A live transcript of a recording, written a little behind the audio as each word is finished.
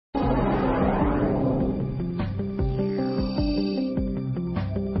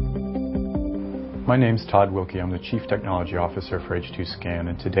My name's Todd Wilkie. I'm the Chief Technology Officer for H2scan,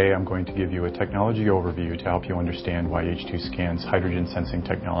 and today I'm going to give you a technology overview to help you understand why H2scan's hydrogen sensing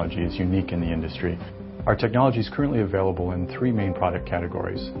technology is unique in the industry. Our technology is currently available in three main product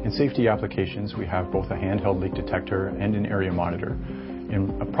categories. In safety applications, we have both a handheld leak detector and an area monitor.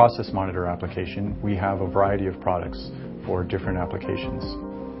 In a process monitor application, we have a variety of products for different applications.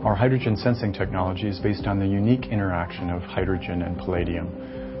 Our hydrogen sensing technology is based on the unique interaction of hydrogen and palladium.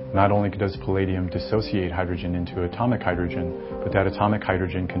 Not only does palladium dissociate hydrogen into atomic hydrogen, but that atomic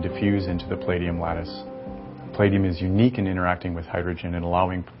hydrogen can diffuse into the palladium lattice. Palladium is unique in interacting with hydrogen and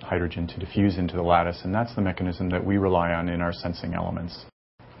allowing hydrogen to diffuse into the lattice, and that's the mechanism that we rely on in our sensing elements.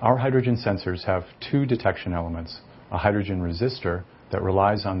 Our hydrogen sensors have two detection elements: a hydrogen resistor that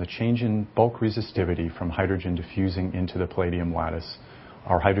relies on the change in bulk resistivity from hydrogen diffusing into the palladium lattice.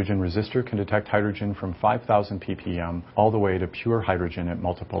 Our hydrogen resistor can detect hydrogen from 5,000 ppm all the way to pure hydrogen at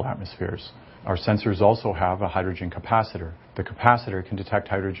multiple atmospheres. Our sensors also have a hydrogen capacitor. The capacitor can detect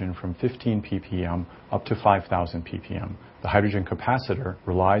hydrogen from 15 ppm up to 5,000 ppm. The hydrogen capacitor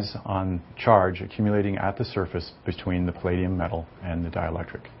relies on charge accumulating at the surface between the palladium metal and the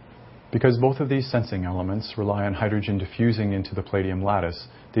dielectric. Because both of these sensing elements rely on hydrogen diffusing into the palladium lattice,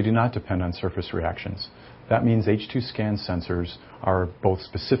 they do not depend on surface reactions. That means H2scan sensors are both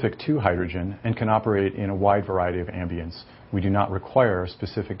specific to hydrogen and can operate in a wide variety of ambients. We do not require a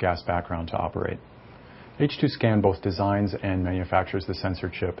specific gas background to operate. H2scan both designs and manufactures the sensor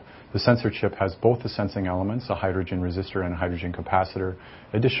chip. The sensor chip has both the sensing elements, a hydrogen resistor and a hydrogen capacitor.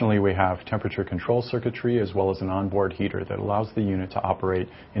 Additionally, we have temperature control circuitry as well as an onboard heater that allows the unit to operate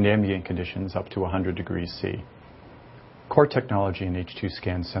in ambient conditions up to 100 degrees C. Core technology in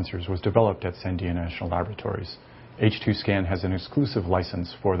H2scan sensors was developed at Sandia National Laboratories. H2scan has an exclusive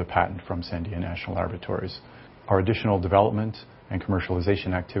license for the patent from Sandia National Laboratories. Our additional development and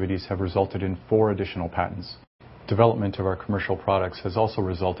commercialization activities have resulted in 4 additional patents. Development of our commercial products has also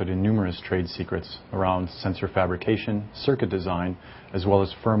resulted in numerous trade secrets around sensor fabrication, circuit design, as well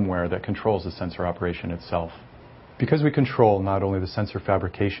as firmware that controls the sensor operation itself. Because we control not only the sensor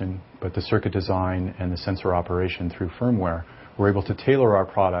fabrication, but the circuit design and the sensor operation through firmware, we're able to tailor our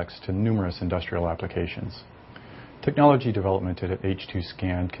products to numerous industrial applications. Technology development at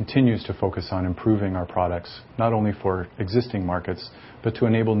H2scan continues to focus on improving our products, not only for existing markets, but to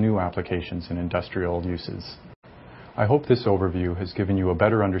enable new applications in industrial uses. I hope this overview has given you a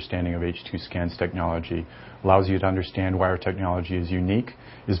better understanding of H2scan's technology, allows you to understand why our technology is unique,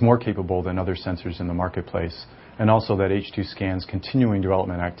 is more capable than other sensors in the marketplace, and also that H2scan's continuing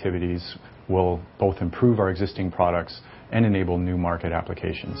development activities will both improve our existing products and enable new market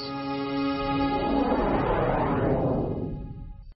applications.